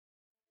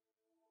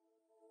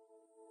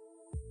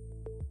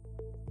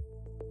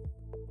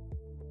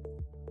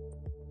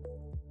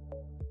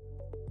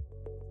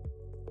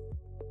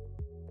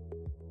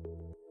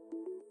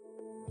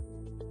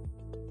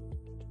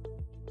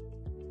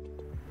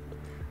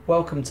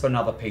Welcome to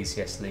another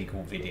PCS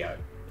Legal video.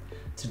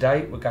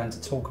 Today we're going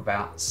to talk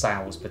about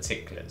sales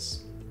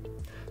particulars.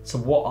 So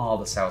what are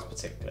the sales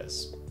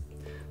particulars?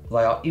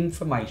 They are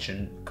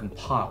information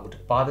compiled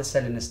by the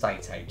selling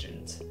estate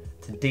agent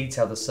to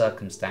detail the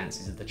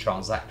circumstances of the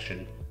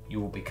transaction you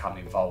will become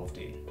involved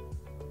in.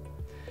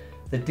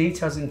 The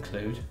details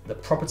include the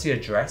property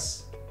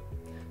address,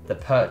 the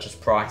purchase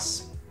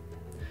price,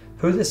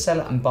 who the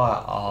seller and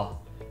buyer are,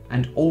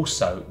 and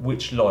also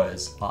which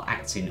lawyers are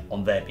acting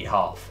on their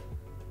behalf.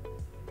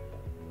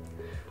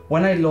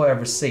 When a lawyer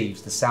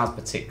receives the sales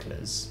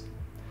particulars,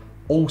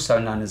 also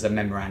known as a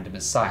memorandum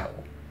of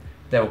sale,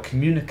 they will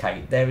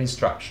communicate their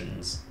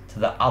instructions to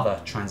the other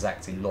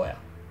transacting lawyer.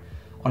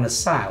 On a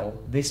sale,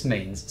 this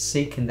means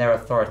seeking their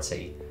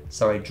authority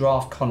so a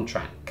draft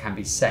contract can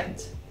be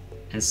sent,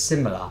 and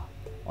similar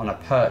on a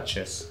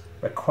purchase,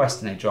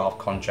 requesting a draft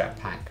contract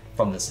pack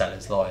from the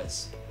seller's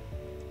lawyers.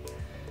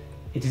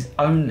 It is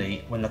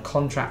only when the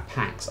contract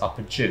packs are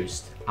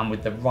produced and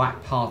with the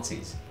right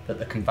parties that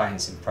the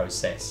conveyancing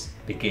process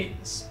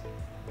begins.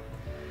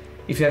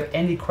 If you have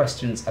any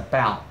questions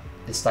about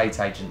estate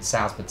agent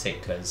sales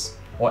particulars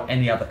or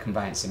any other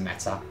conveyancing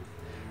matter,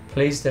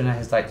 please do not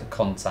hesitate to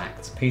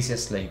contact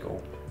PCS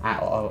Legal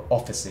at our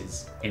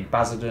offices in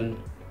Basildon,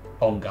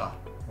 Ongar,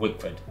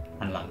 Wickford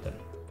and London.